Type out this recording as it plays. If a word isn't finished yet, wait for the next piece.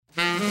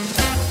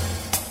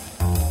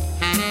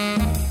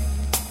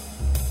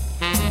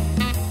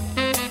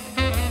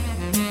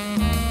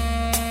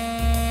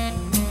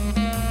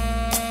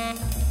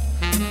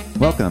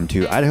Welcome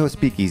to Idaho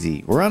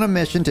Speakeasy. We're on a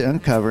mission to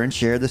uncover and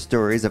share the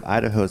stories of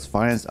Idaho's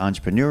finest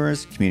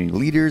entrepreneurs, community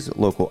leaders,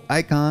 local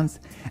icons,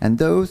 and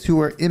those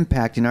who are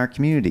impacting our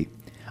community.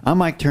 I'm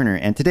Mike Turner,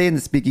 and today in the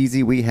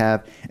Speakeasy we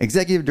have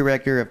Executive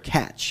Director of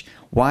Catch,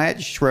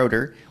 Wyatt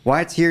Schroeder.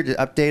 Wyatt's here to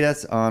update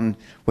us on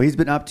what he's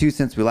been up to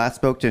since we last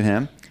spoke to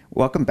him.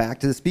 Welcome back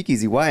to the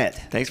Speakeasy, Wyatt.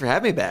 Thanks for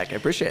having me back. I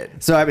appreciate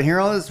it. So I've been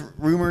hearing all these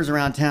rumors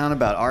around town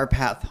about our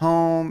path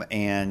home,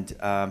 and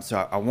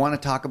so I want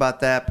to talk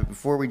about that. But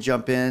before we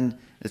jump in,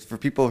 it's for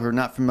people who are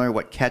not familiar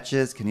what Catch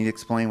is. Can you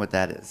explain what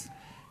that is?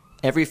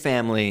 Every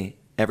family,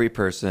 every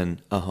person,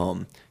 a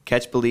home.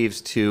 Catch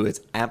believes to its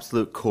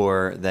absolute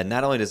core that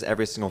not only does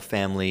every single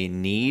family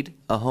need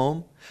a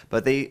home,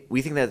 but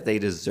we think that they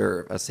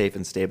deserve a safe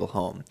and stable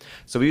home.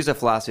 So we use a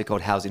philosophy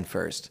called Housing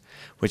First,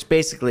 which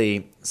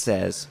basically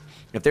says,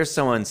 if there's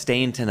someone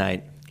staying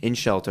tonight in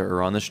shelter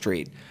or on the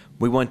street,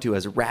 we want to,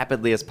 as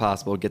rapidly as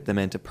possible, get them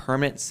into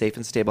permanent, safe,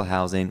 and stable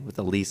housing with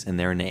a lease in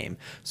their name.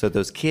 So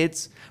those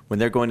kids, when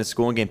they're going to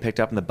school and getting picked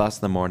up in the bus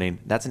in the morning,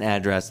 that's an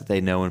address that they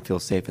know and feel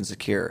safe and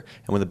secure.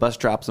 And when the bus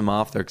drops them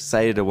off, they're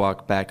excited to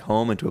walk back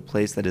home into a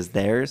place that is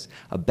theirs,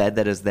 a bed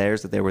that is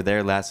theirs, that they were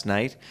there last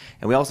night.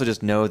 And we also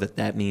just know that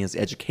that means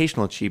the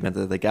educational achievement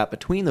that they got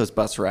between those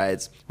bus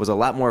rides was a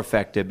lot more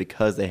effective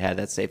because they had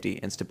that safety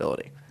and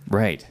stability.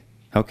 Right.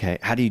 Okay.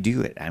 How do you do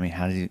it? I mean,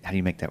 how do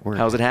you make that work?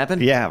 How does it happen?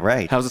 Yeah,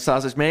 right. How's the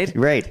sausage made?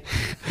 Right.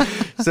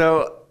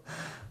 So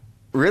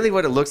really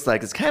what it looks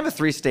like is kind of a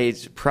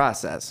three-stage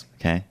process.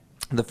 Okay.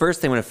 The first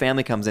thing when a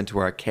family comes into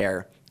our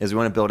care is we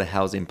want to build a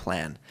housing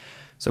plan.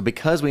 So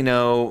because we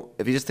know,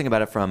 if you just think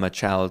about it from a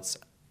child's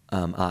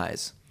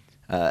eyes,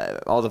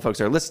 all the folks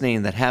that are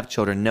listening that have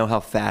children know how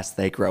fast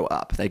they grow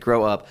up. They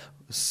grow up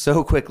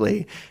so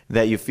quickly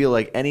that you feel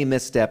like any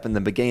misstep in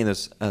the beginning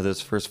of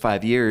those first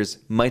 5 years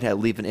might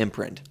leave an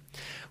imprint.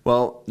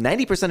 Well,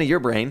 90% of your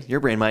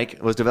brain, Mike,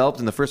 was developed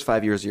in the first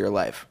 5 years of your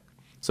life.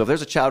 So if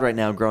there's a child right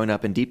now growing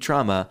up in deep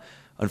trauma,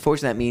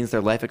 unfortunately that means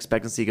their life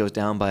expectancy goes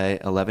down by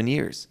 11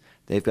 years.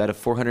 They've got a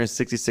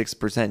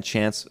 466%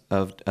 chance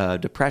of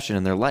depression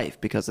in their life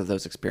because of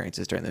those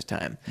experiences during this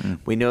time.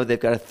 We know they've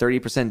got a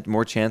 30%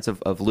 more chance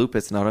of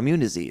lupus and autoimmune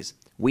disease.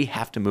 We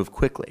have to move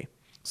quickly.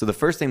 So the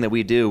first thing that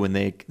we do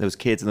when those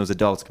kids and those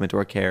adults come into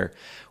our care,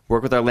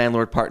 work with our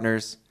landlord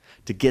partners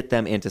to get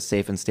them into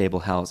safe and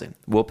stable housing.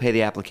 We'll pay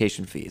the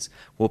application fees.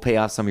 We'll pay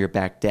off some of your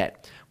back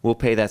debt. We'll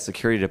pay that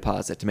security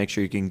deposit to make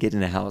sure you can get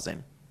into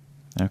housing.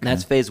 Okay. And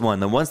that's phase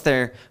one. Then once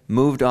they're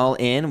moved all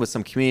in with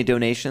some community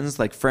donations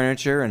like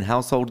furniture and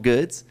household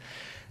goods,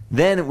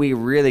 then we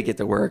really get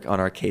to work on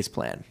our case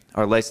plan.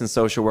 Our licensed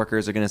social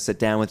workers are going to sit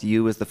down with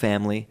you as the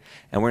family,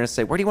 and we're going to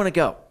say, where do you want to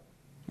go?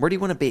 Where do you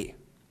want to be?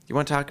 Do you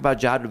want to talk about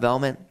job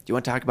development? Do you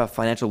want to talk about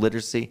financial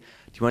literacy?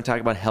 Do you want to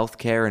talk about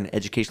healthcare and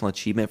educational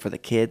achievement for the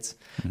kids?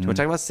 Do you want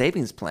to talk about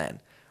savings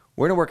plan?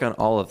 We're going to work on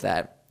all of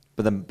that.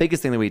 But the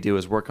biggest thing that we do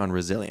is work on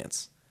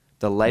resilience,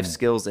 the life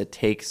skills it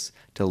takes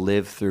to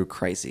live through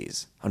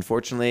crises.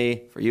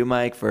 Unfortunately, for you,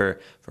 Mike,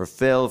 for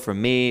Phil, for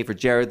me, for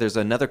Jared, there's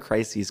another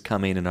crisis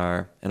coming in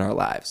our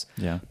lives.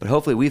 Yeah. But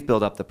hopefully we've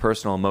built up the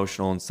personal,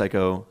 emotional, and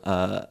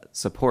psycho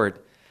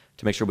support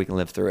to make sure we can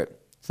live through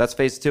it. So that's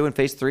phase two. And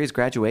phase three is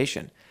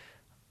graduation.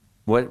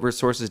 What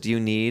resources do you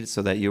need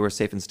so that you are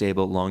safe and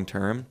stable long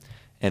term?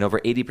 And over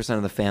 80%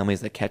 of the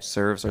families that Catch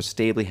serves are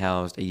stably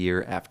housed a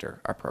year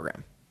after our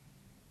program.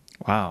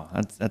 Wow,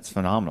 that's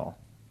phenomenal.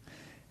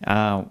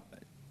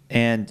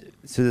 And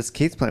so this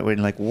case plan,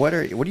 like, what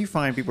do you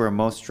find people are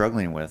most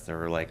struggling with,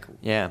 or like?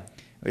 Yeah.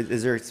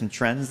 Is there some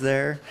trends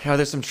there? Oh,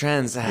 there's some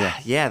trends.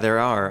 Yeah, there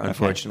are,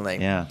 unfortunately.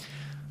 Okay. Yeah.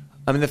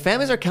 I mean, the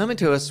families are coming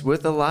to us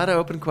with a lot of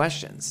open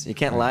questions. You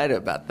can't lie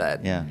about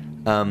that. Yeah.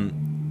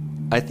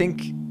 I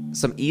think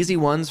some easy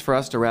ones for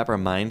us to wrap our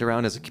mind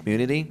around as a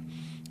community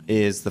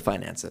is the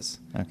finances.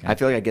 Okay. I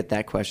feel like I get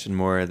that question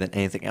more than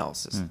anything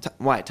else.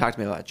 Why? Talk to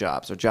me about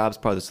jobs. Are jobs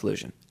part of the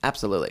solution?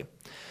 Absolutely.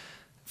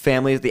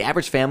 Families, the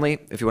average family,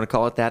 if you want to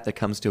call it that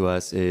comes to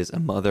us is a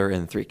mother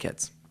and 3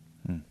 kids.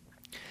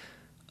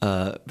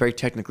 Very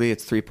technically,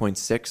 it's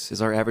 3.6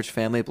 is our average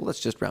family, but let's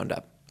just round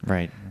up.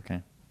 Right.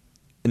 Okay.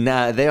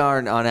 Now, they are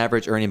on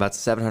average earning about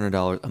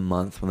 $700 a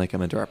month when they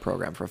come into our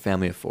program for a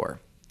family of 4.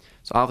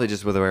 So obviously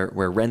just with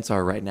where rents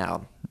are right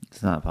now.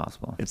 It's not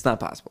possible. It's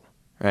not possible,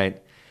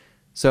 right?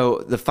 So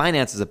the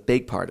finance is a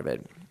big part of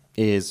it.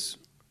 Is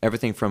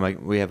everything from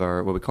we have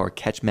what we call our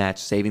Catch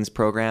Match savings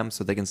program,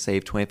 so they can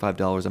save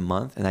 $25 a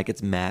month, and that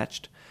gets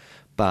matched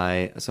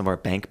by some of our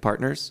bank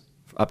partners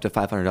up to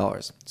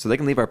 $500. So they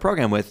can leave our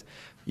program with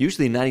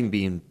usually not even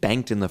being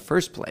banked in the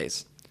first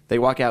place. They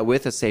walk out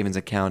with a savings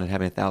account and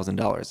having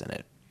 $1,000 in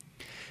it.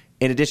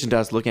 In addition to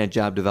us looking at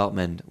job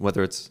development,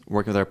 whether it's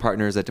working with our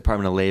partners at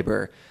Department of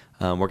Labor,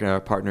 working with our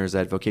partners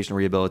at Vocational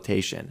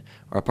Rehabilitation,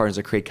 or our partners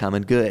at Create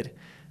Common Good,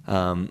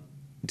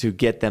 to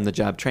get them the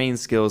job training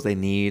skills they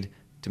need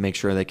to make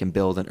sure they can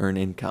build and earn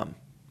income.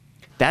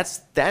 That's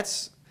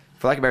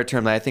for lack of a better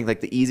term, I think like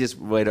the easiest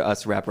way to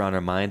us wrap around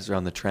our minds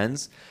around the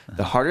trends.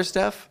 The harder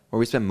stuff, where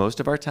we spend most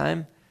of our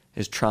time,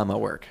 is trauma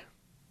work.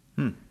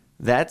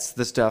 That's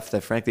the stuff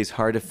that, frankly, is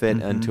hard to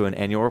fit into an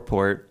annual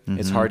report.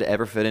 It's hard to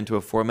ever fit into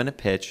a 4-minute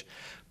pitch.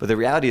 But the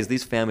reality is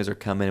these families are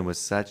coming in with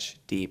such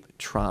deep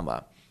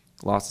trauma,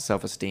 loss of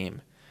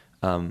self-esteem.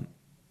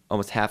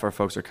 Almost half our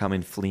folks are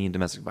coming fleeing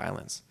domestic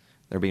violence.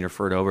 They're being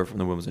referred over from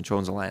the Women's and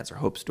Children's Alliance or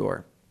Hope's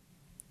Door.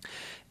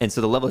 And so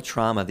the level of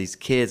trauma these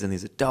kids and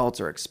these adults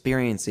are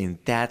experiencing,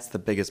 that's the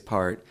biggest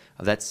part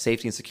of that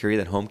safety and security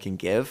that home can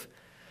give.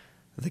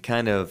 The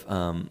kind of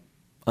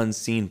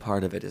unseen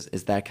part of it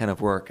is that kind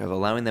of work of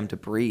allowing them to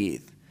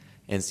breathe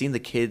and seeing the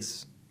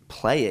kids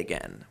play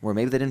again, where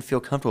maybe they didn't feel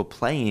comfortable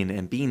playing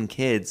and being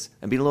kids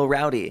and being a little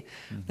rowdy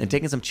and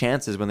taking some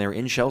chances when they were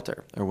in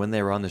shelter or when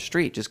they were on the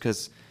street, just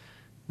because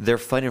their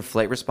fight and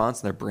flight response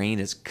and their brain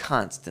is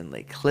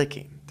constantly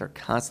clicking. They're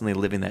constantly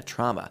living that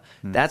trauma.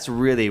 That's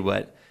really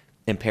what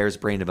impairs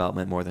brain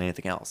development more than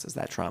anything else, is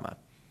that trauma.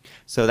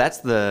 So that's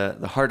the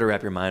hard to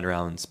wrap your mind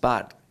around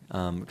spot.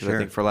 Because I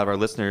think for a lot of our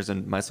listeners,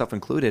 and myself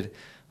included,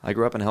 I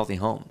grew up in a healthy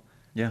home.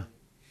 Yeah.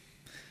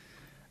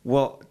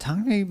 Well, tell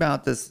me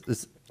about this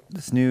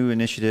new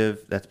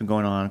initiative that's been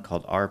going on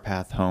called Our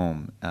Path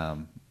Home,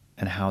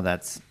 and how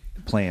that's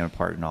playing a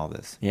part in all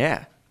this.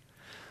 Yeah.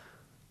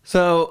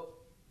 So,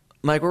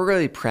 Mike, we're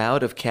really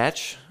proud of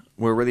Catch.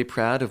 We're really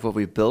proud of what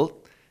we've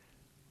built,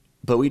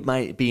 but we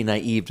might be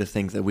naive to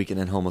think that we can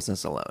end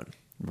homelessness alone.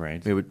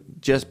 Right. We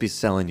would just be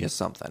selling you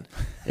something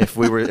if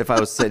I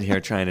was sitting here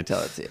trying to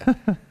tell it to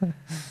you.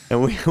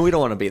 And we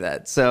don't want to be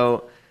that.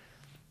 So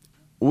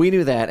we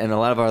knew that, and a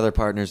lot of our other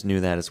partners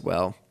knew that as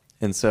well.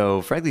 And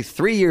so, frankly,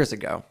 3 years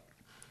ago,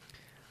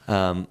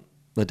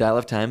 the dial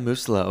of time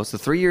moves slow. So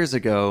 3 years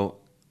ago,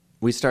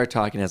 we started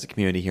talking as a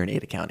community here in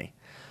Ada County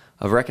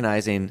of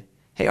recognizing,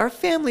 hey, our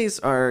families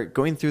are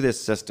going through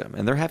this system,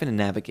 and they're having to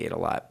navigate a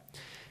lot.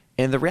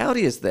 And the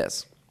reality is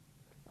this,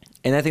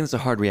 and I think it's a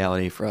hard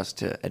reality for us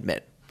to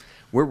admit.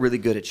 We're really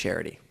good at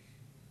charity.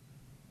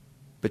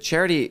 But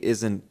charity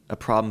isn't a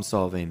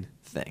problem-solving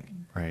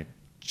thing. Right.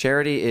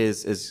 Charity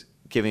is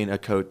giving a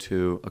coat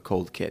to a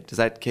cold kid. Does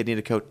that kid need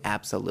a coat?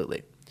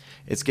 Absolutely.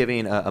 It's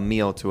giving a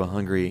meal to a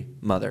hungry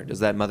mother. Does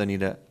that mother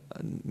need a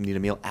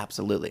meal?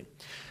 Absolutely.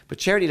 But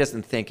charity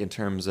doesn't think in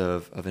terms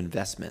of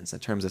investments, in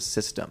terms of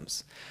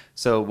systems.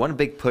 So one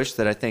big push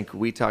that I think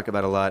we talk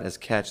about a lot as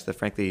Catch that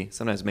frankly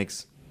sometimes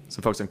makes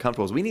some folks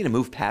uncomfortable is we need to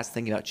move past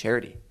thinking about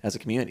charity as a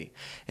community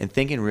and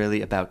thinking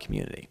really about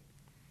community.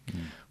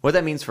 What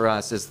that means for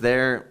us is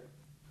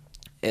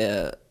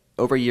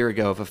over a year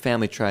ago, if a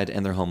family tried to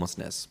end their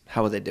homelessness,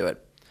 how would they do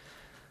it?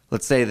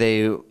 Let's say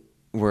they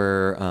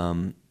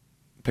were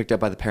picked up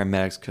by the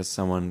paramedics because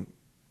someone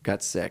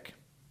got sick.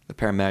 The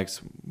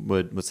paramedics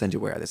would send you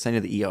where? They send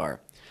you to the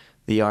ER.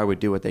 The ER would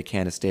do what they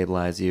can to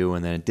stabilize you,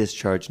 and then a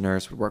discharge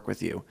nurse would work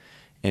with you.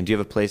 And do you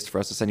have a place for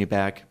us to send you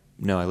back?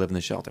 No, I live in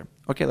the shelter.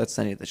 Okay, let's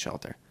send you to the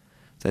shelter.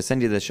 So I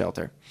send you to the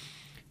shelter.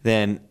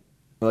 Then,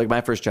 like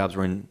my first jobs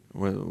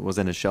was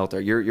in a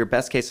shelter. Your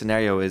best case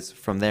scenario is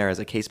from there as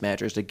a case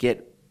manager is to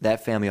get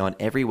that family on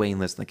every waiting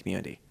list in the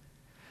community.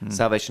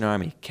 Salvation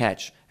Army,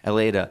 Catch,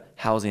 LADA,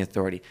 Housing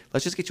Authority.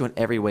 Let's just get you on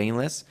every waiting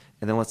list,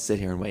 and then let's sit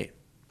here and wait.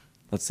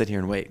 Let's sit here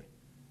and wait.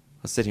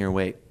 Let's sit here and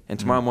wait. And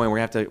tomorrow morning,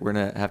 we're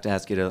gonna have to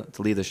ask you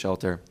to leave the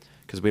shelter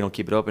because we don't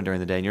keep it open during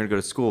the day. And you're gonna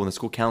go to school, and the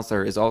school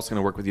counselor is also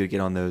gonna work with you to get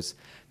on those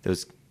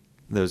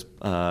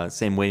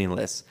same waiting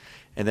lists.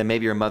 And then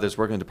maybe your mother's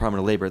working in the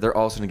Department of Labor. They're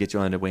also going to get you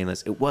on a waiting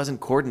list. It wasn't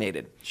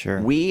coordinated.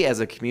 Sure. We as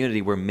a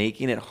community were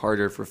making it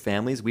harder for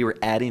families. We were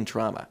adding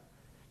trauma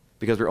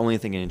because we're only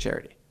thinking in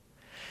charity.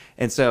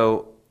 And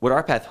so what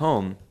Our Path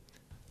Home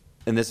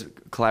and this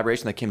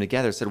collaboration that came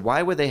together said,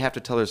 why would they have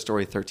to tell their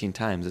story 13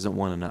 times? Isn't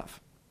one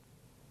enough?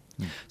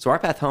 So Our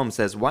Path Home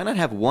says, why not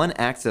have one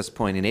access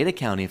point in Ada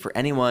County for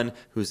anyone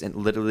who's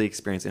literally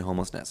experiencing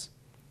homelessness?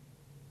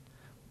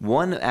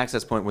 One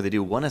access point where they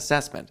do one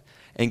assessment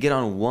and get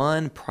on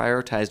one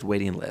prioritized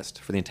waiting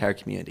list for the entire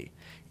community.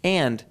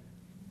 And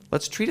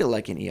let's treat it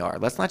like an ER.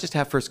 Let's not just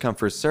have first come,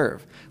 first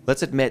serve.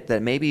 Let's admit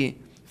that maybe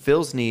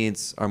Phil's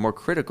needs are more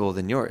critical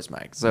than yours,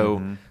 Mike.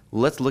 So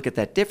let's look at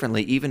that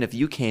differently, even if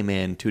you came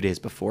in 2 days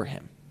before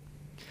him.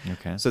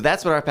 Okay. So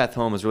that's what Our Path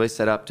Home is really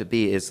set up to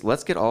be, is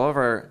let's get all of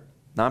our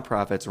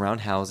nonprofits around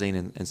housing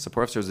and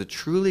support officers to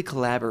truly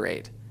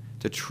collaborate.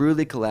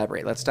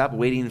 Let's stop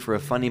waiting for a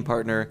funding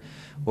partner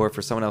or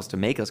for someone else to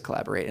make us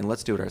collaborate, and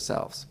let's do it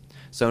ourselves.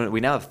 So we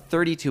now have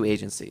 32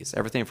 agencies,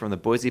 everything from the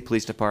Boise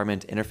Police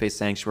Department, Interfaith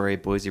Sanctuary,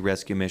 Boise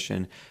Rescue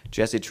Mission,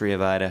 Jesse Tree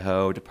of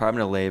Idaho,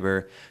 Department of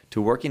Labor,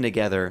 to working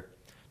together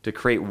to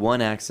create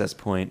one access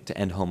point to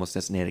end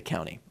homelessness in Ada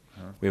County.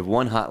 We have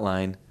one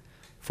hotline,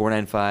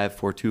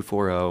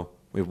 495-4240.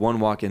 We have one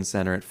walk-in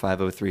center at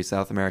 503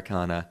 South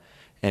Americana,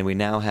 and we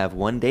now have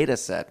one data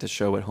set to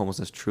show what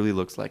homelessness truly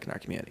looks like in our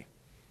community.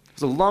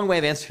 It's a long way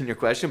of answering your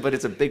question, but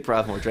it's a big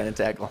problem we're trying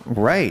to tackle.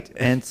 Right.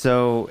 And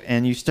so,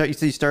 you said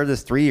you started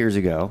this 3 years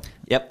ago.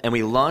 Yep. And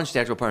we launched the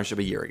actual partnership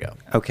a year ago.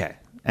 Okay.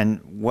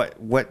 And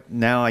what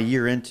now, a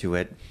year into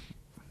it,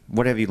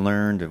 what have you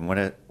learned and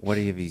what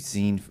have you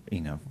seen,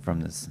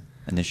 from this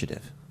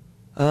initiative?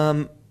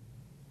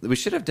 We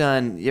should have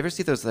done, you ever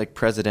see those like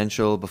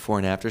presidential before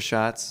and after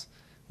shots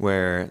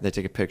where they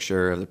take a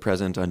picture of the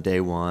president on day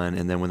one,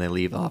 and then when they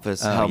leave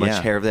office, how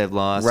much hair they've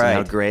lost and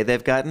how gray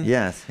they've gotten.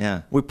 Yes,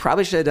 yeah. We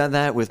probably should have done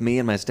that with me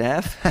and my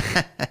staff.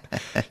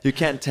 You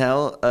can't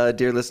tell,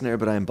 dear listener,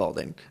 but I'm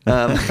balding.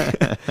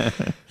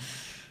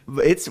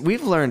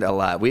 We've learned a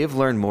lot. We have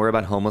learned more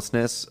about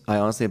homelessness, I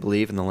honestly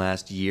believe, in the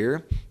last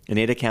year in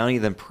Ada County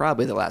than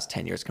probably the last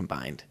 10 years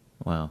combined.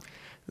 Wow.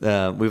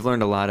 We've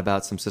learned a lot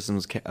about some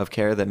systems of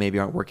care that maybe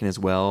aren't working as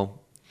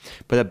well.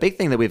 But the big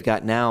thing that we've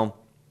got now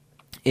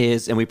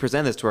is, and we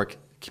presented this to our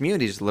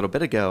community just a little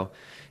bit ago,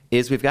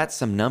 is we've got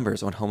some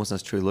numbers on what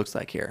homelessness truly looks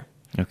like here.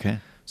 Okay.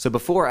 So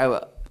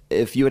before,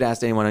 if you had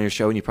asked anyone on your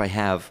show, and you probably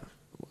have,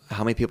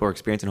 how many people are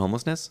experiencing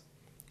homelessness?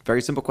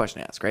 Very simple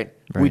question to ask, right?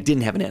 We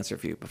didn't have an answer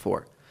for you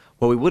before.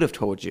 What we would have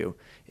told you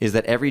is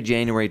that every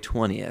January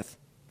 20th,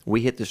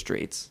 we hit the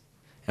streets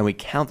and we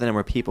count the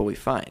number of people we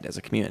find as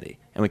a community,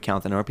 and we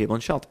count the number of people in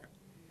shelter.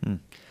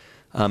 In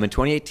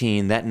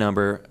 2018, that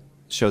number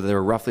showed that there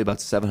were roughly about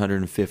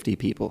 750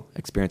 people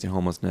experiencing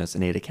homelessness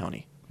in Ada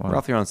County. Wow.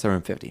 Roughly around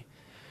 750.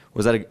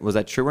 Was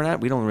that true or not?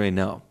 We don't really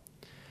know.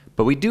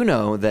 But we do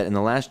know that in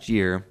the last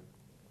year,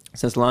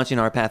 since launching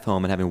Our Path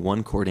Home and having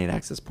one coordinated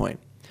access point,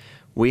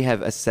 we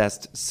have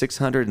assessed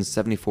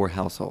 674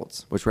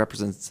 households, which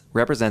represents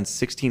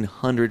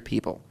 1,600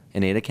 people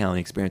in Ada County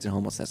experiencing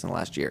homelessness in the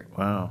last year.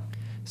 Wow.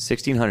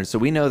 1,600. So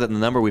we know that the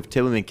number we've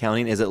typically been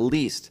counting is at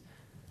least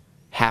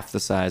half the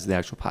size of the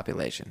actual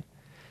population.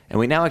 And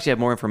we now actually have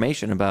more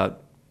information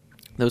about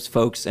those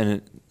folks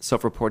and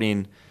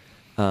self-reporting,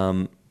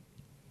 how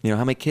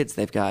many kids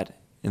they've got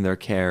in their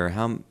care.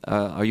 How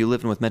are you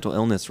living with mental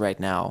illness right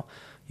now?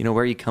 Where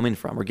are you coming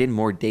from? We're getting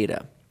more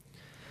data.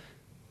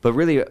 But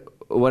really,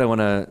 what I want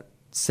to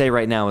say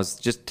right now is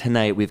just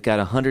tonight we've got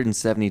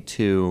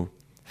 172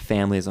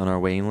 families on our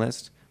waiting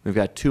list. We've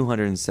got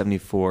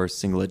 274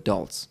 single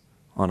adults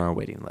on our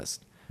waiting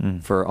list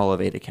for all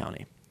of Ada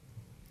County.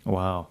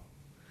 Wow.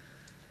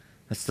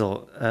 That's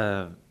still,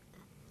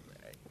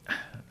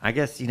 I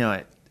guess,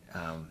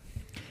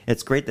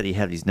 it's great that you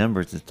have these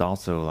numbers. It's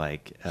also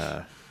like,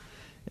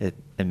 it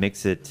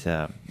makes it,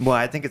 well,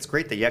 I think it's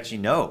great that you actually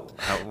know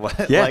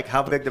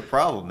how big the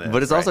problem is.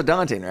 But it's also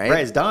daunting, right?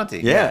 Right, it's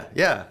daunting.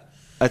 Yeah.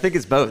 I think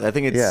it's both. I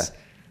think it's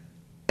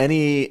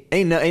any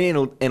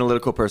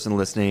analytical person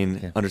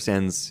listening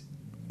understands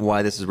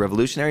why this is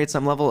revolutionary at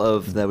some level,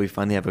 of that we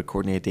finally have a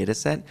coordinated data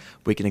set.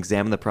 We can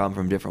examine the problem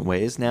from different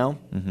ways now.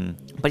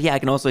 Mm-hmm. But I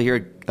can also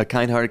hear a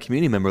kind-hearted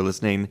community member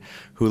listening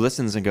who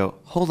listens and go,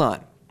 hold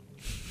on.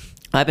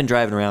 I've been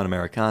driving around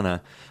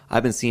Americana.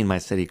 I've been seeing my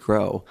city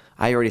grow.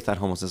 I already thought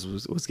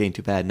homelessness was getting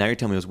too bad. Now you're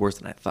telling me it was worse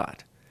than I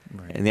thought.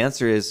 Right. And the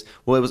answer is,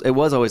 well, it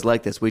was always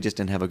like this. We just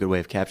didn't have a good way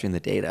of capturing the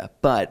data.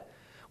 But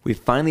we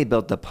finally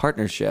built the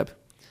partnership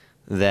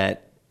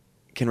that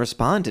can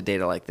respond to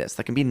data like this,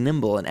 that can be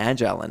nimble and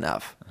agile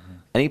enough. Uh-huh.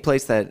 Any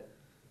place that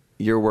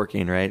you're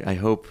working, right, I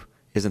hope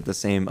isn't the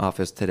same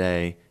office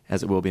today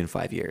as it will be in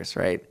 5 years,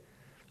 right?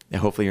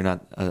 And hopefully you're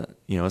not a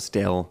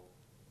stale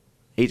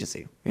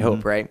agency. We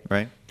hope, right?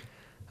 Right.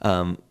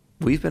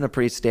 We've been a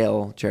pretty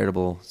stale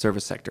charitable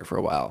service sector for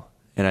a while.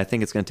 And I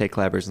think it's going to take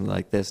collaborations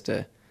like this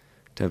to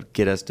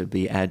get us to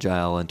be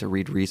agile and to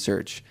read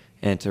research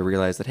and to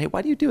realize that, hey,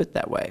 why do you do it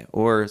that way?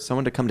 Or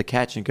someone to come to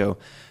catch and go,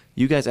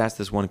 you guys asked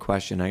this one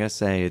question. I got to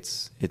say,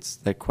 it's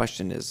that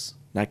question is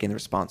not getting the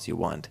response you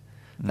want.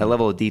 Mm-hmm. That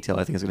level of detail,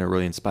 I think, is going to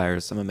really inspire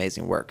some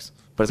amazing works.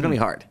 But it's going to be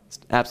hard. It's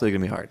absolutely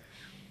going to be hard.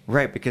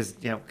 Right, because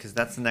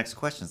that's the next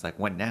question. It's like,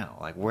 what now?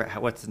 Like,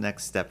 what's the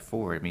next step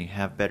forward? I mean, you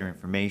have better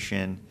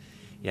information,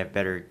 you have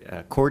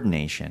better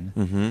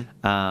coordination,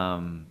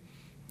 and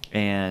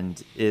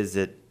has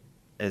it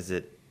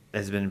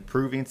been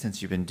improving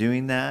since you've been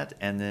doing that?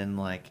 And then,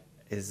 like,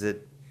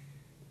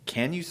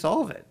 can you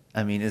solve it?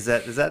 I mean, is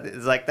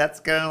that's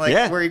kind of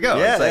like where you go?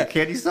 Yeah, it's like,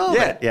 can you solve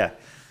it? Yeah,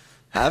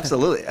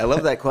 absolutely. I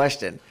love that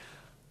question.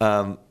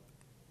 I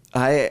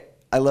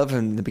love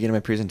in the beginning of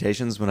my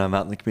presentations when I'm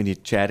out in the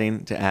community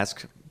chatting to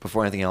ask,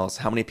 before anything else,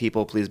 how many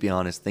people, please be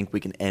honest, think we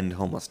can end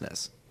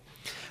homelessness?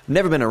 I've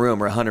never been in a room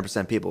where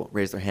 100% people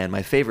raise their hand.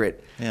 My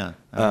favorite, I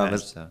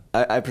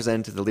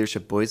presented to the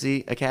Leadership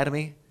Boise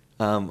Academy.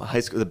 High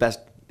school, the best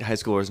high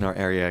schoolers in our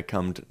area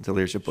come to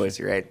Leadership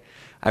Boise, right?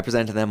 I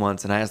presented to them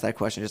once, and I asked that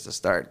question just to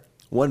start.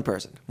 One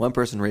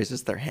person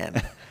raises their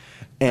hand,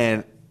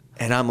 and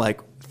I'm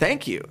like,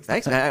 thank you.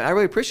 Thanks, man. I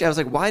really appreciate it. I was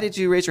like, why did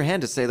you raise your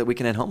hand to say that we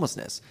can end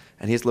homelessness?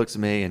 And he just looks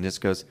at me and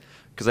just goes,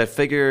 because I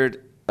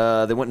figured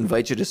they wouldn't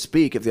invite you to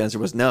speak if the answer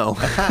was no.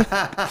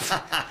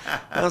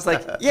 I was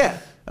like, yeah,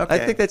 okay. I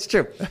think that's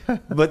true.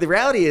 But the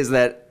reality is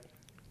that,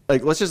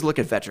 like, let's just look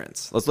at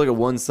veterans. Let's look at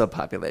one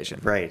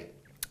subpopulation. Right.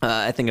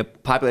 I think a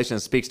population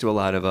that speaks to a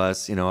lot of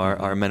us,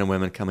 our men and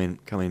women coming,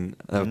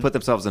 put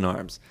themselves in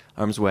arm's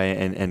way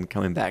and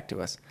coming back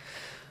to us.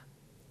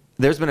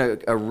 There's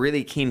been a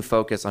really keen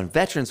focus on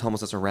veterans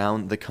homelessness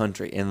around the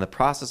country. In the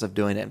process of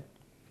doing it,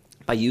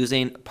 by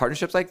using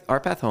partnerships like Our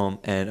Path Home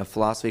and a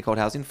philosophy called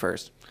Housing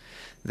First,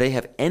 they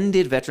have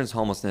ended veterans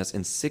homelessness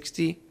in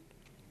 60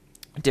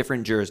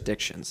 different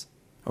jurisdictions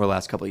over the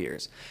last couple of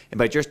years. And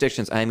by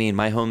jurisdictions, I mean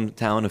my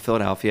hometown of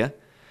Philadelphia,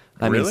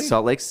 I mean Really?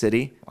 Salt Lake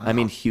City. Wow. I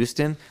mean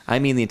Houston. I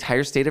mean the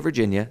entire state of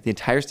Virginia, the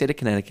entire state of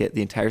Connecticut,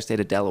 the entire state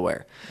of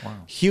Delaware. Wow.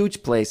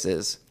 Huge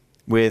places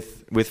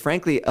with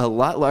frankly a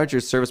lot larger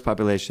service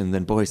population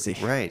than Boise.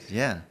 Right.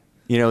 Yeah.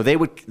 You know, they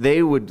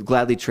would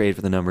gladly trade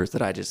for the numbers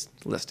that I just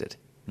listed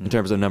in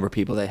terms of number of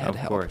people they had Of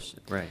helped. course.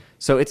 Right.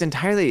 So it's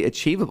entirely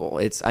achievable.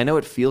 I know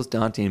it feels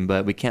daunting,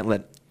 but we can't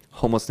let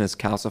homelessness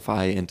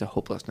calcify into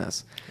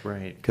hopelessness.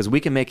 Right. Because we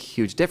can make a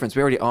huge difference.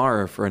 We already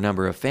are for a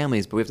number of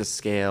families, but we have to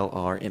scale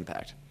our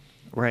impact.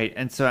 Right.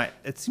 And so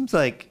it seems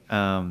like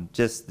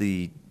just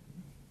the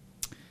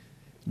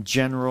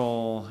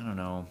general, I don't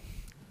know,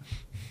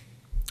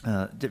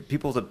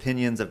 people's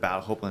opinions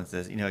about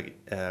hopelessness,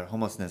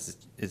 homelessness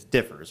is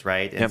differs,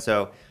 right? And Yep.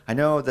 so I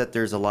know that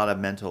there's a lot of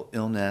mental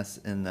illness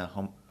in the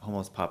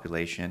homeless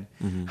population.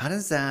 Mm-hmm. How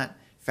does that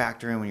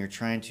factor in when you're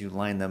trying to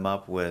line them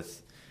up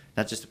with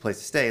not just a place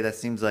to stay? That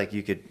seems like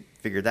you could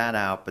figure that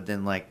out, but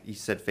then like you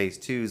said, phase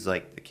 2 is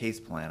like the case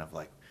plan of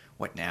like,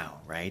 what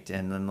now, right?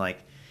 And then like,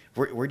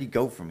 where do you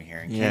go from here?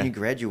 And Yeah. can you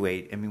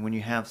graduate? I mean, when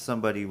you have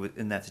somebody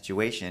in that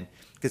situation,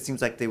 it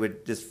seems like they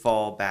would just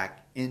fall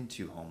back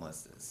into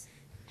homelessness.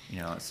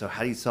 So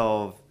how do you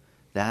solve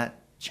that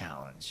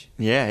challenge?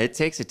 Yeah, it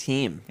takes a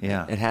team.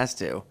 Yeah. It has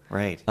to.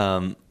 Right.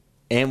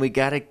 And we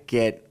got to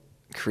get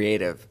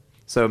creative.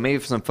 So maybe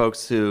for some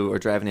folks who are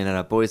driving in and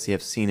out of Boise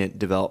have seen it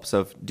develop.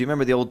 So do you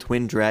remember the old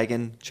Twin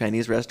Dragon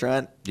Chinese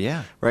restaurant?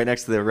 Yeah. Right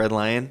next to the Red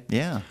Lion?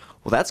 Yeah.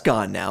 Well, that's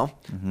gone now.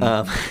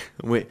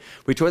 Mm-hmm.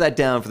 We tore that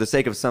down for the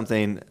sake of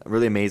something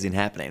really amazing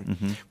happening.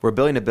 Mm-hmm. We're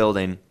building a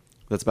building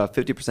that's about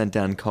 50%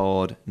 done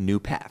called New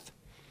Path.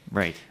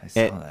 Right. I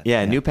saw that.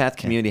 Yeah, New Path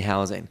Community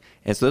Housing.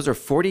 And so those are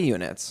 40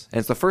 units. And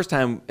it's the first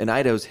time in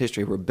Idaho's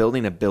history we're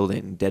building a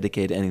building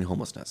dedicated to ending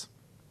homelessness.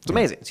 It's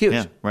amazing. It's huge.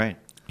 Yeah, right.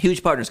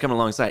 Huge partners coming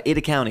alongside.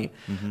 Ada County,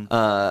 Mm-hmm.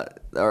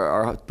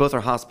 both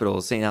our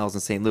hospitals, St. Al's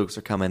and St. Luke's,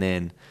 are coming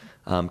in.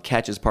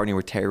 Catch is partnering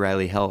with Terry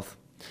Riley Health.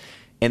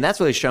 And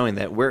that's really showing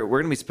that we're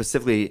going to be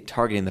specifically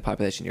targeting the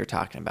population you're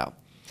talking about.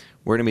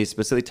 We're going to be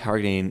specifically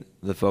targeting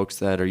the folks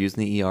that are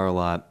using the ER a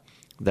lot,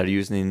 that are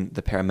using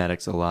the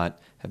paramedics a lot,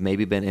 have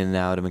maybe been in and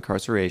out of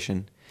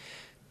incarceration,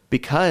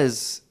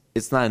 because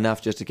it's not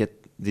enough just to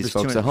get these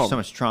folks at home. There's so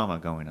much trauma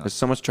going on. There's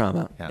so much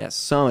trauma. Yeah. Yes,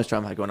 so much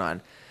trauma going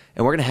on.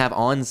 And we're going to have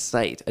on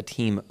site a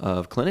team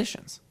of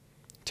clinicians.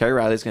 Terry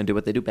Riley's going to do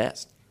what they do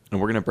best.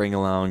 And we're going to bring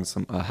along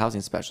some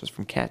housing specialists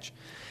from Catch.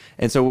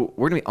 And so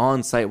we're going to be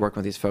on site working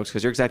with these folks,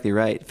 because you're exactly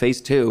right.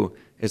 Phase 2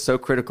 is so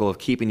critical of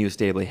keeping you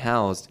stably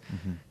housed.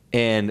 Mm-hmm.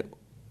 And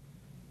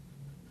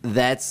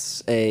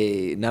that's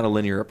not a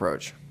linear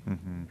approach.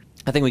 Mm-hmm.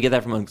 I think we get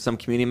that from some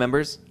community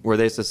members, where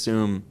they just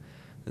assume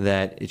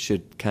that it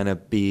should kind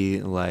of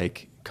be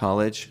like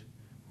college,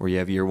 where you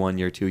have year 1,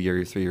 year 2,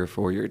 year 3, year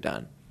 4, you're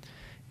done.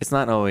 It's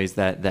not always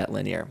that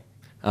linear.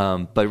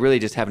 But really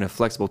just having a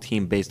flexible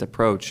team-based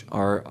approach,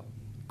 our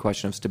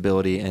question of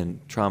stability and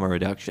trauma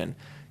reduction,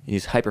 you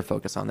just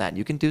hyper-focus on that.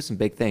 You can do some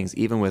big things,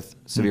 even with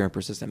severe and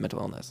persistent mental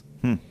illness.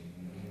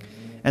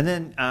 And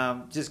then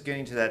just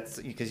getting to that,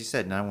 because you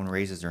said no one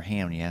raises their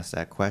hand when you ask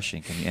that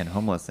question, can you end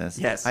homelessness?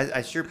 Yes.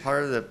 I sure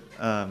part of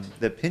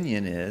the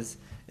opinion is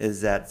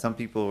that some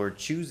people are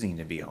choosing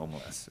to be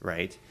homeless,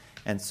 right?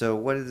 And so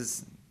what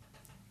is,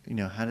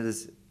 how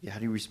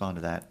do you respond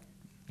to that,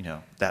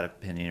 that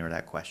opinion or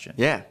that question?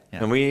 Yeah.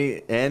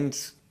 And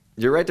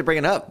you're right to bring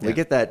it up. We Yeah.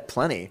 get that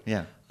plenty.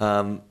 Yeah.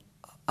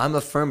 I'm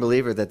a firm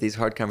believer that these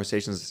hard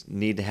conversations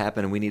need to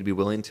happen, and we need to be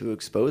willing to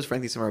expose,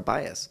 frankly, some of our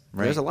bias.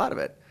 Right. There's a lot of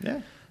it.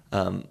 Yeah.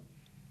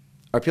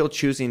 Are people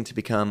choosing to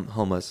become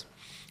homeless?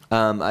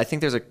 I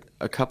think there's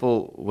a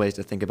couple ways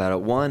to think about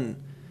it.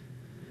 One,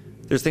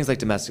 there's things like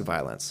domestic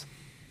violence.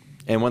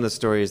 And one of the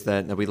stories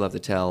that we love to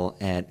tell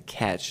at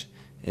Catch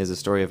is a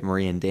story of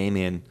Marie and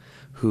Damien,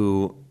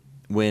 who,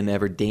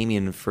 whenever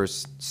Damien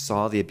first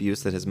saw the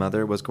abuse that his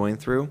mother was going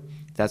through,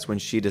 that's when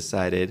she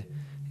decided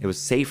it was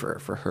safer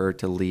for her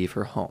to leave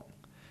her home.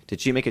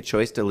 Did she make a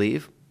choice to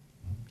leave?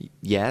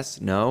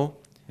 Yes, no.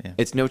 Yeah.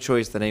 It's no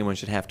choice that anyone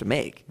should have to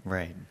make.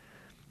 Right.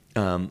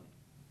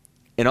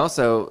 And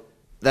also,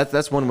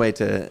 that's one way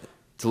to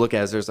look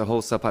at it. There's a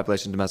whole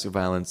subpopulation of domestic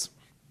violence.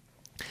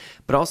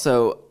 But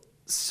also,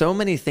 so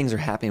many things are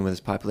happening with this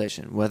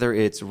population, whether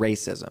it's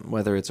racism,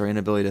 whether it's our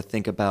inability to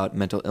think about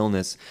mental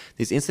illness,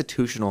 these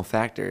institutional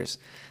factors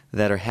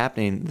that are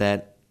happening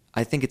that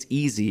I think it's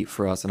easy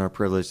for us in our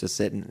privilege to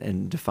sit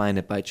and define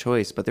it by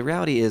choice. But the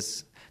reality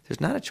is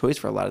there's not a choice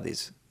for a lot of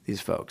these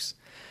folks,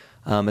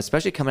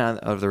 especially coming out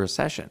of the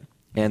recession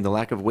and the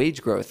lack of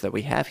wage growth that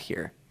we have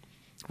here.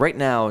 Right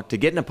now, to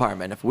get an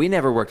apartment, if we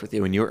never worked with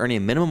you and you were earning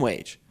a minimum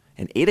wage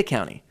in Ada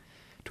County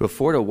to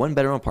afford a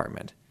one-bedroom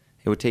apartment,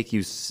 it would take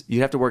you'd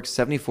have to work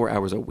 74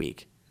 hours a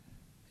week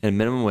at a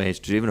minimum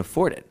wage to even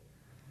afford it.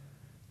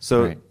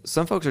 So Right.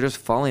 Some folks are just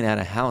falling out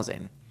of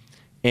housing,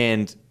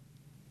 and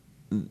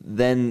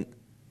then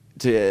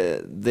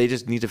they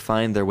just need to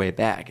find their way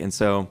back. And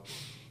so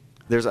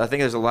I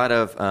think there's a lot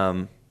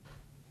of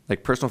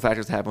like personal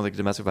factors that happen with like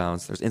domestic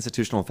violence. There's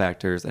institutional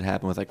factors that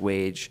happen with like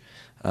wage,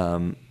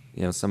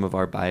 some of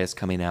our bias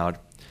coming out.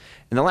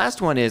 And the last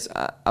one is,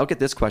 I'll get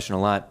this question a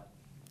lot.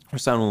 Or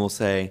someone will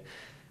say,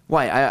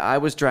 why, I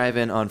was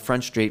driving on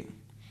Front Street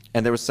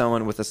and there was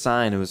someone with a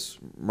sign who was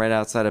right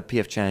outside of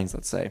P.F. Chang's,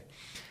 let's say.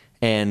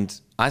 And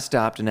I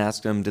stopped and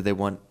asked them, did they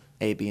want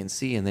A, B, and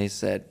C? And they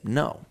said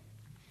no.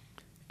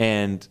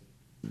 And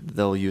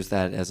they'll use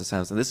that as a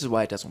sound. And this is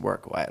why it doesn't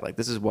work. Why? Like,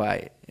 this is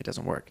why it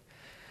doesn't work.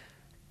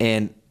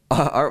 And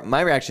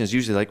my reaction is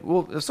usually like,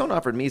 well, if someone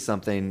offered me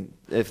something,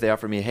 if they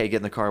offered me, hey, get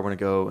in the car, I want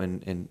to go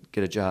and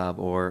get a job,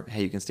 or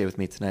hey, you can stay with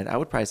me tonight, I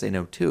would probably say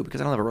no too,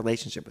 because I don't have a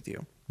relationship with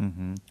you.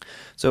 Mm-hmm.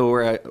 So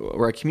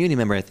where a community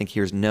member, I think,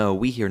 hears no,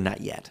 we hear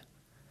not yet.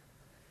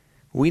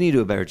 We need to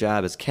do a better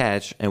job as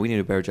Catch, and we need to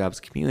do a better job as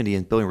a community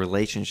in building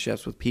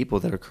relationships with people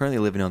that are currently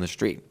living on the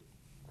street.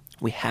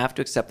 We have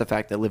to accept the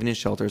fact that living in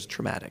shelter is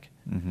traumatic.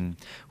 Mm-hmm.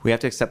 We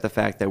have to accept the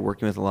fact that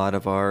working with a lot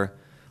of our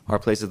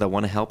places that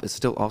want to help is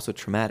still also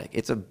traumatic.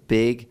 It's a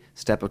big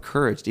step of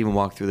courage to even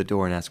walk through the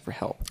door and ask for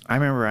help. I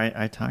remember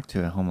I talked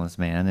to a homeless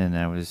man, and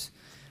I was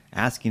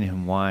asking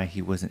him why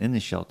he wasn't in the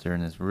shelter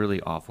in this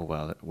really awful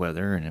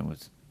weather, and it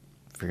was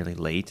fairly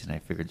late, and I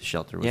figured the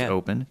shelter was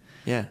open.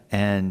 Yeah.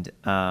 And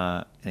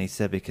he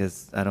said,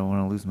 because I don't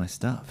want to lose my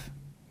stuff.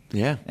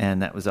 Yeah.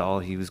 And that was all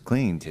he was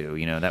clinging to.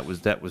 You know, that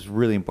was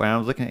really important. I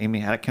was looking at him,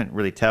 I couldn't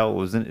really tell what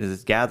was in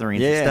his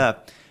gatherings and stuff,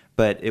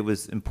 but it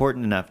was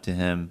important enough to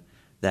him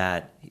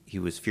that he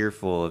was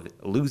fearful of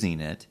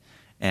losing it.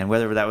 And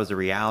whether that was a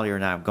reality or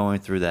not, going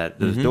through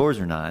those doors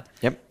or not,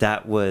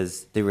 that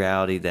was the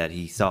reality that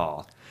he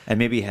saw. And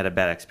maybe he had a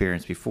bad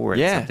experience before or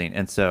something.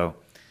 And so,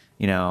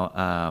 you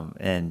know,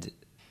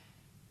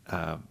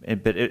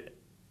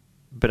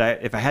 if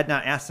I had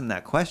not asked him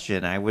that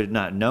question, I would have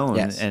not known.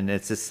 Yes. And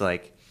it's just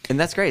like... And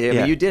that's great. I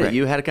mean, you did it.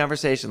 You had a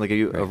conversation, like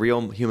a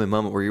real human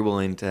moment where you're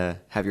willing to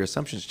have your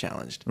assumptions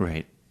challenged.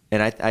 Right.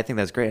 And I think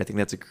that's great. I think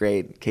that's a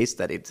great case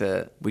study.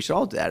 We should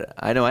all do that.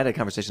 I know I had a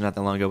conversation not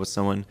that long ago with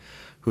someone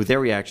who their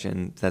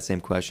reaction to that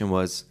same question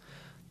was,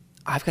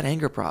 I've got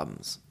anger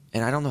problems,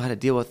 and I don't know how to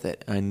deal with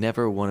it. I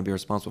never want to be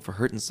responsible for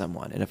hurting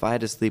someone. And if I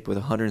had to sleep with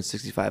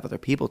 165 other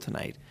people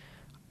tonight,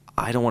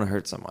 I don't want to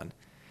hurt someone.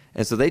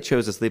 And so they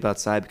chose to sleep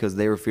outside because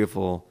they were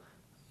fearful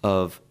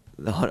of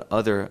the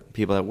other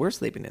people that were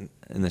sleeping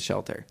in the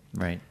shelter.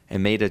 Right.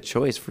 And made a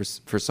choice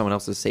for someone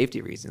else's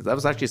safety reasons. That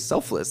was actually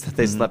selfless that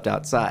they slept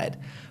outside.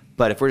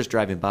 But if we're just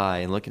driving by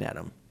and looking at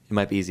them, it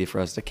might be easy for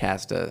us to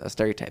cast a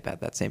stereotype at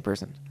that same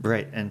person.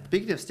 Right. And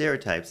speaking of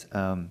stereotypes,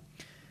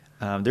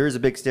 there is a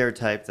big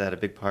stereotype that a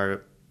big part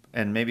of,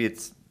 and maybe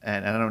it's,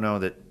 and I don't know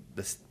that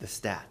the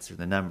stats or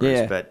the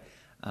numbers, but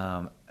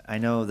I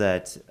know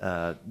that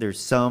there's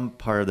some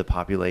part of the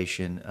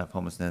population of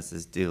homelessness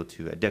is due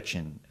to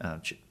addiction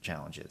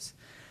challenges.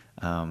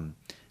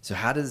 So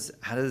how does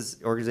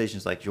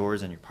organizations like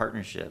yours and your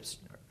partnerships,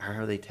 how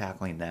are they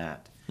tackling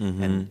that?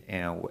 Mm-hmm.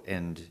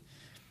 And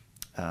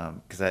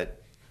because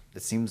it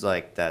seems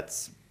like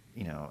that's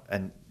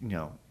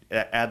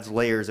it adds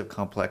layers of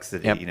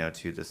complexity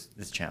to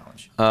this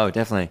challenge. Oh,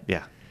 definitely.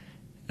 Yeah.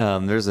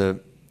 There's a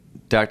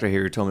doctor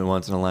here who told me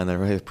once in a line that I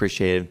really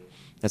appreciated.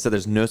 I said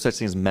there's no such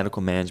thing as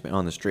medical management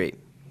on the street.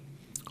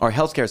 Our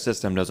healthcare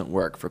system doesn't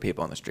work for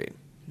people on the street.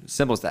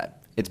 Simple as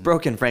that. It's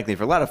broken, frankly,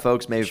 for a lot of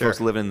folks, maybe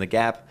folks living in the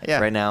gap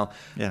right now,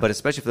 but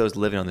especially for those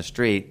living on the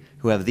street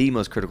who have the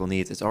most critical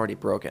needs, it's already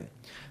broken.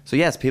 So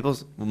yes, people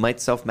might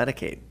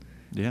self-medicate.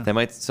 Yeah. They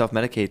might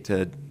self-medicate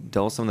to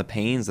dull some of the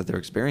pains that they're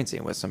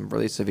experiencing with some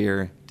really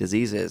severe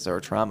diseases or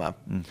trauma.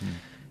 Mm-hmm.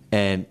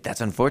 And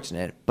that's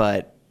unfortunate,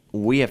 but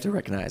we have to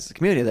recognize as a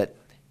community that,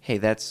 hey,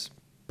 that's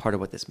part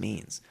of what this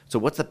means. So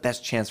what's the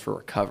best chance for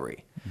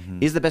recovery?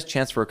 Mm-hmm. Is the best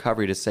chance for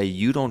recovery to say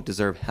you don't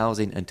deserve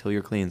housing until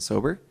you're clean and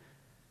sober,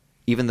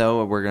 even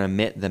though we're going to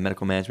admit that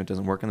medical management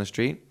doesn't work on the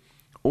street?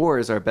 Or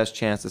is our best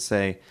chance to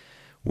say,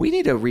 we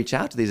need to reach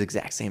out to these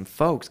exact same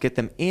folks, get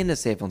them into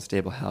safe and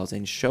stable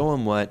housing, show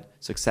them what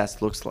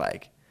success looks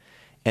like.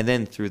 And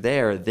then through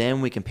there,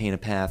 then we can paint a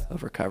path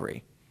of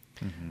recovery.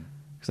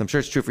 Because I'm sure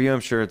it's true for you. I'm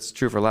sure it's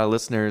true for a lot of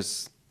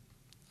listeners.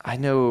 I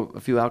know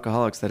a few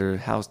alcoholics that are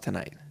housed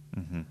tonight.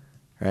 Mm-hmm.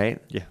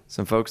 Right? Yeah.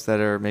 Some folks that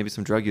are maybe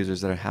some drug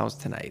users that are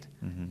housed tonight.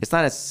 Mm-hmm. It's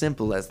not as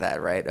simple as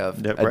that, right?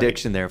 Of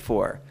addiction,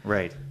 therefore.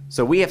 Right.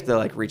 So we have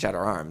to reach out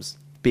our arms,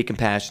 be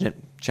compassionate,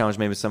 challenge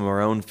maybe some of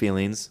our own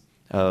feelings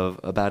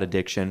about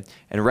addiction,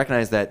 and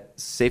recognize that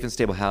safe and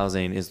stable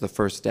housing is the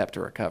first step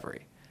to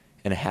recovery.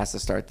 And it has to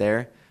start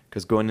there,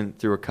 because going in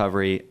through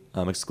recovery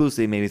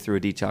exclusively, maybe through a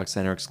detox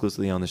center,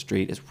 exclusively on the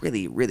street, is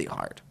really, really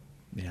hard.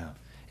 Yeah.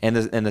 And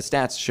the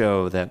stats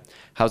show that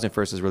Housing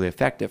First is really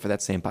effective for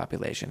that same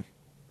population.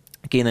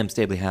 Getting them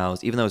stably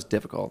housed, even though it's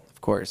difficult,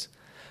 of course.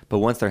 But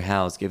once they're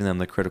housed, giving them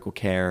the critical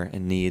care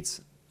and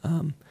needs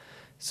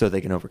so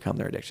they can overcome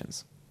their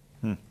addictions.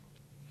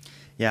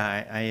 Yeah,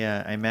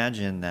 I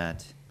imagine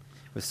that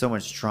with so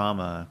much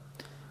trauma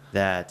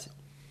that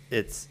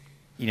it's,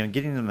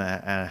 getting them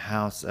a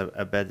house,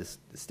 a bed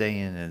to stay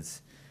in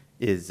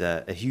is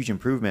a huge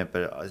improvement,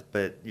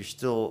 but you're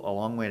still a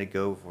long way to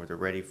go before they're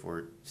ready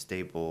for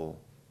stable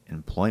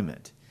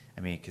employment.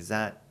 I mean, because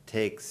that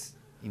takes...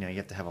 you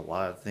have to have a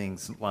lot of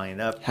things lined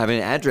up. Having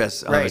an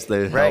address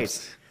obviously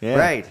helps. Yeah.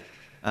 Right.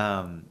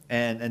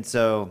 And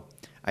so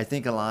I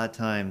think a lot of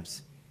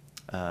times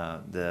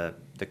the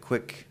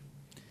quick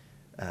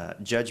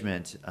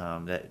judgment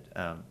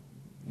that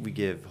we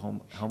give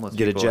homeless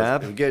get people a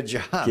job. Get a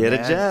job. Get man.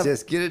 a job.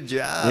 Just get a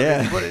job.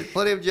 Yeah.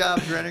 Plenty of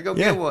jobs, Renner. Go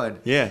Yeah. get one.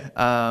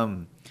 Yeah.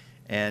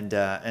 And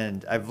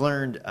I've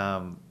learned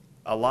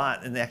a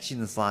lot, and actually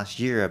in this last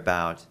year,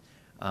 about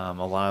a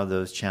lot of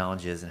those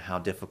challenges and how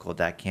difficult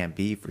that can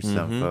be for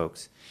some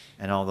folks,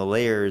 and all the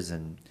layers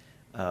and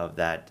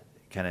that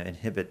kind of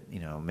inhibit,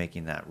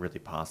 making that really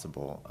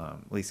possible,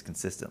 at least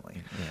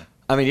consistently. Yeah.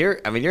 I mean,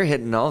 you're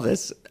hitting all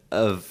this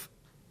of,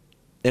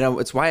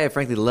 it's why I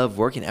frankly love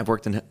working. I've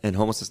worked in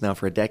homelessness now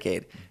for a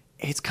decade.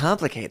 It's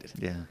complicated.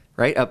 Yeah.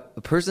 Right? A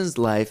person's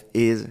life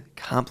is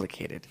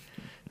complicated.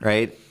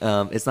 Right?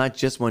 It's not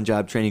just one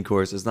job training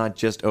course. It's not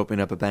just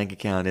opening up a bank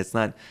account. It's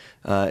not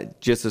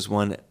just this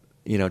one,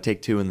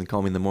 take two and then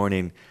call me in the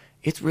morning.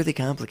 It's really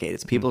complicated.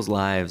 It's people's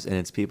lives, and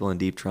it's people in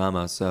deep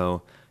trauma.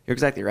 So you're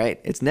exactly right.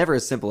 It's never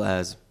as simple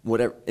as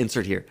whatever,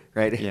 insert here,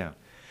 right? Yeah.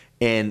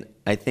 And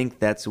I think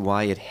that's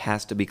why it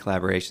has to be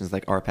collaborations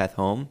like Our Path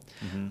Home.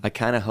 I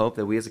kind of hope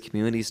that we as a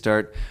community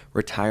start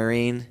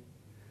retiring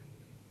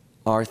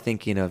our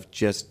thinking of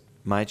just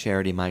my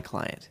charity, my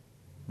client.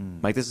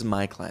 Like, this is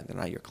my client, they're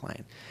not your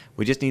client.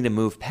 We just need to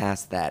move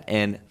past that.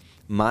 And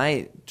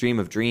my dream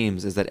of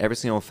dreams is that every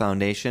single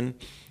foundation,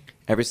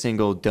 every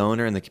single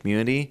donor in the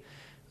community,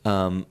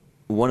 one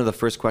of the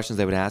first questions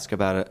they would ask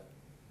about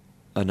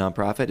a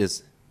nonprofit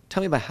is,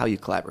 tell me about how you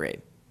collaborate.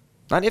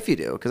 Not if you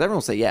do, because everyone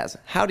will say yes.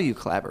 How do you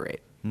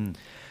collaborate?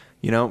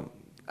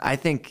 I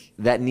think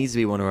that needs to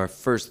be one of our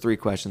first three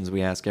questions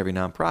we ask every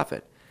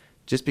nonprofit,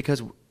 just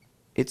because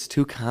it's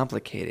too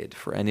complicated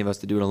for any of us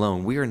to do it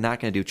alone. We are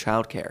not going to do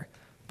childcare,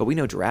 but we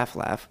know Giraffe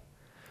Laugh.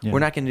 Yeah. We're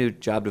not going to do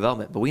job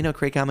development, but we know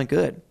Create Common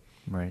Good.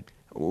 Right.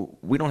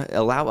 We don't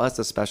allow us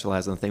to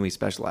specialize on the thing we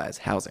specialize,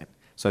 housing.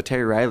 So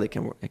Terry Riley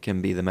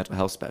can be the mental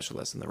health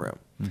specialist in the room,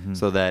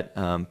 so that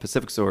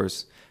Pacific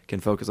Source can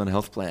focus on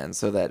health plans,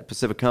 so that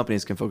Pacific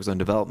companies can focus on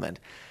development.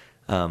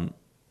 I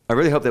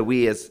really hope that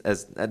we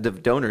as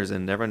donors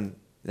and everyone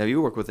that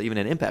you work with, even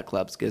in impact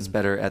clubs, gets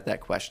better at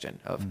that question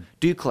of,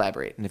 do you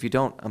collaborate? And if you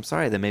don't, I'm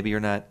sorry, then maybe you're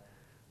not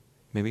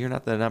the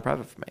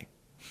nonprofit for me.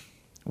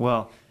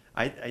 Well,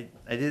 it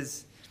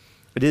is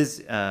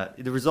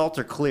the results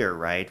are clear,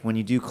 right? When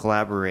you do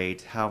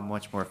collaborate, how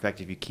much more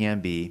effective you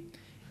can be.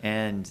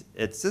 And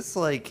it's just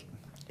like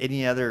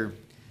any other,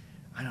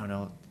 I don't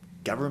know,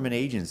 government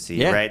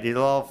agency, right? They're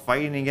all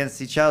fighting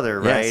against each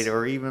other, right? Yes.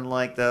 Or even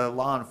like the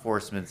law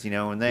enforcement,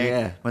 when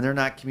they're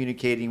not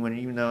communicating,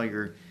 even though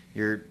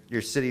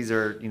your cities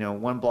are,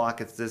 one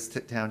block it's this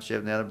township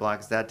and the other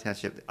block is that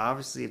township.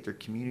 Obviously, if they're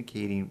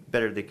communicating,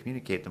 better they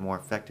communicate, the more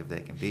effective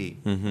they can be.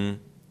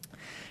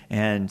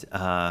 And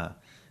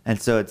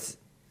so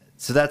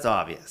that's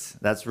obvious.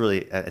 That's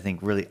really, I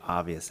think, really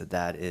obvious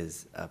that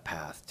is a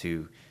path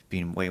to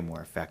being way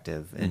more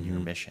effective in your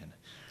mission.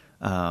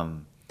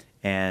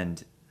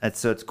 And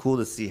so it's cool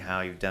to see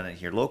how you've done it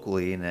here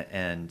locally,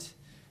 and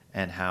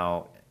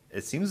how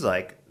it seems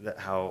like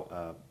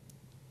how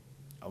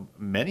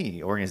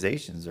many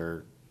organizations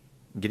are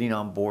getting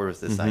on board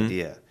with this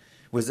idea.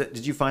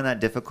 Did you find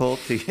that difficult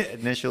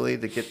initially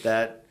to get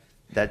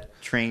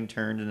that train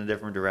turned in a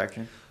different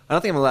direction? I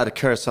don't think I'm allowed to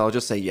curse, so I'll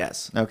just say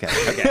yes. Okay.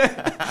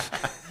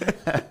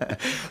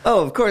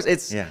 Oh, of course.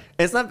 It's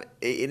not,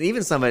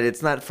 even somebody,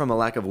 it's not from a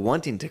lack of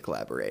wanting to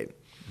collaborate.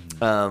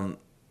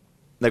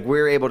 Like,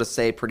 we're able to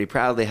say pretty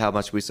proudly how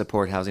much we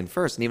support Housing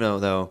First. And even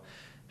though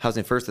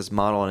Housing First, this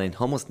model on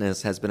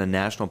homelessness, has been a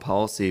national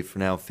policy for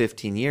now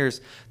 15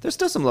 years, there's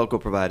still some local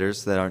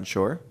providers that aren't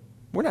sure.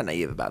 We're not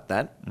naive about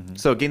that.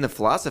 So getting the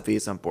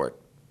philosophies on board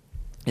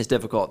is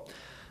difficult.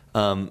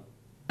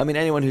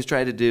 Anyone who's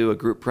tried to do a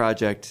group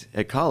project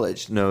at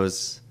college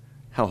knows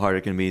how hard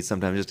it can be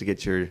sometimes just to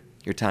get your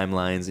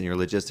timelines and your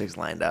logistics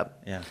lined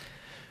up. Yeah.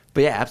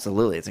 But yeah,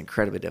 absolutely, it's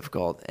incredibly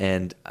difficult.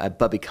 And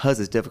but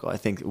because it's difficult, I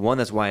think, one,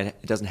 that's why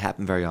it doesn't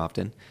happen very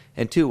often,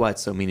 and two, why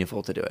it's so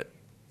meaningful to do it.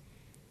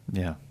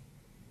 Yeah,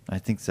 I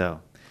think so.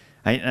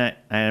 I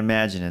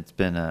imagine it's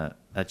been a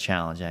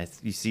challenge.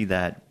 You see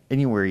that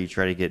anywhere you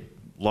try to get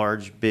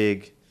large,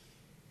 big,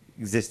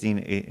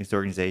 existing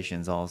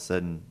organizations all of a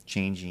sudden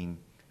changing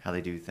how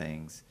they do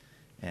things,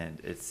 and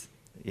it's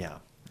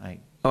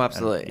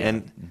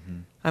absolutely.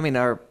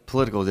 Our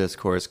political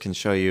discourse can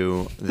show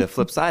you the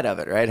flip side of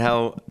it, right?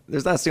 How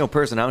there's not a single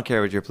person, I don't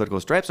care what your political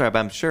stripes are, but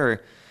I'm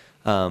sure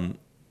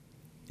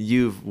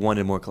you've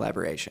wanted more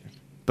collaboration,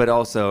 but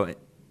also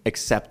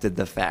accepted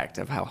the fact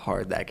of how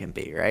hard that can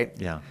be, right?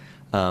 Yeah.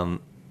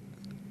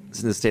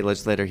 The state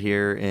legislator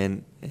here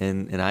in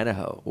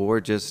Idaho, or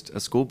just a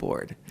school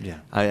board. Yeah.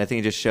 I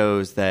think it just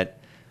shows that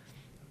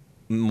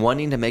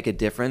wanting to make a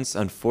difference,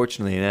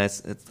 unfortunately, and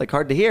it's like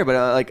hard to hear,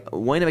 but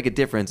wanting to make a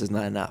difference is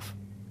not enough.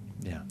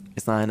 Yeah.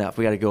 It's not enough.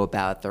 We got to go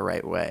about it the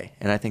right way.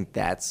 And I think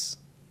that's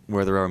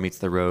where the rubber meets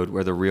the road,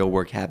 where the real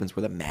work happens,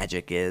 where the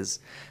magic is,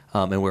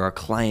 and where our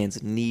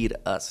clients need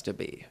us to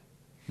be.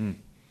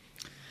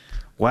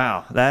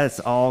 Wow, that's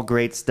all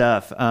great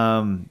stuff.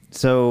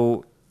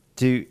 So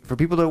for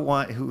people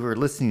who are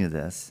listening to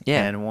this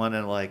Yeah. and want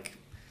to like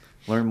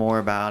learn more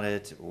about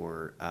it,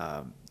 or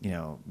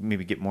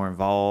maybe get more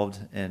involved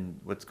in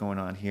what's going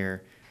on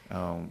here,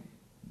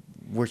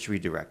 where should we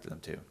direct them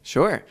to?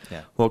 Sure.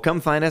 Yeah. Well,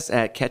 come find us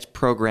at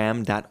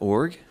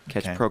catchprogram.org.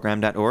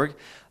 Catchprogram.org.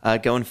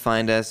 Go and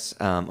find us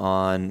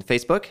on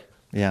Facebook.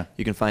 Yeah.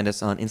 You can find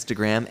us on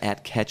Instagram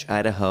at Catch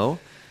Idaho.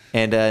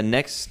 And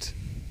next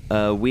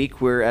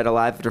week we're at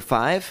Alive After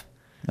 5.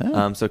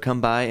 Oh. So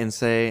come by and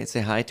say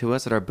hi to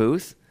us at our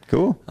booth.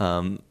 Cool.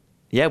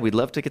 Yeah, we'd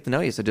love to get to know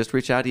you. So just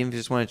reach out, even if you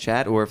just want to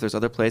chat, or if there's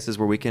other places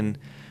where we can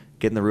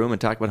get in the room and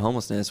talk about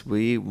homelessness,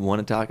 we want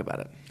to talk about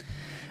it.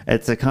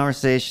 It's a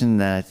conversation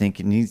that I think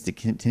needs to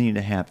continue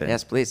to happen.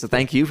 Yes, please. So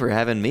thank you for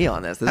having me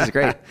on this. This is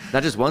great.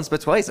 Not just once,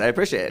 but twice. I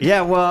appreciate it.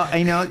 Yeah, well,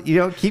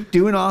 keep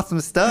doing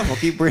awesome stuff. We'll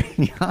keep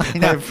bringing you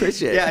on. I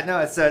appreciate it. Yeah, no,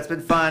 it's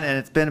been fun, and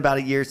it's been about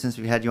a year since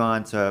we've had you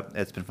on, so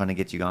it's been fun to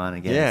get you on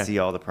again and see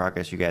all the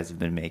progress you guys have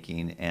been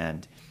making,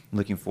 and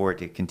looking forward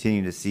to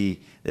continue to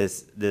see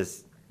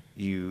this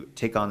you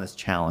take on this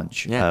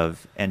challenge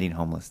of ending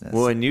homelessness.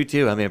 Well, and you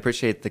too. I mean, I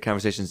appreciate the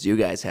conversations you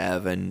guys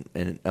have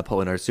and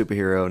upholding our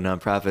superhero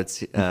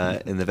nonprofits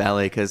in the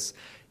Valley, because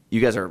you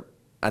guys are,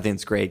 I think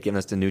it's great, giving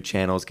us to new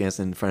channels, getting us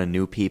in front of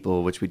new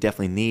people, which we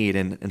definitely need,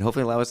 and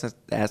hopefully allow us to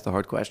ask the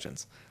hard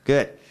questions.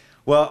 Good.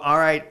 Well, all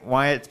right,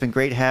 Wyatt, it's been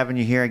great having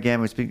you here again.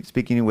 We're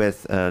speaking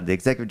with the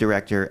Executive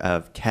Director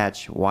of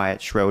Catch,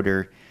 Wyatt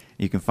Schroeder.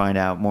 You can find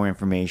out more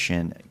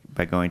information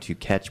by going to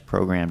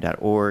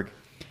catchprogram.org.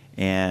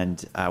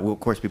 And we'll,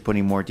 of course, be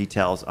putting more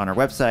details on our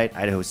website,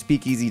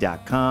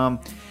 idahospeakeasy.com.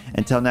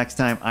 Until next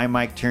time, I'm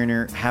Mike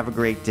Turner. Have a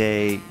great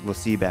day. We'll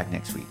see you back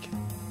next week.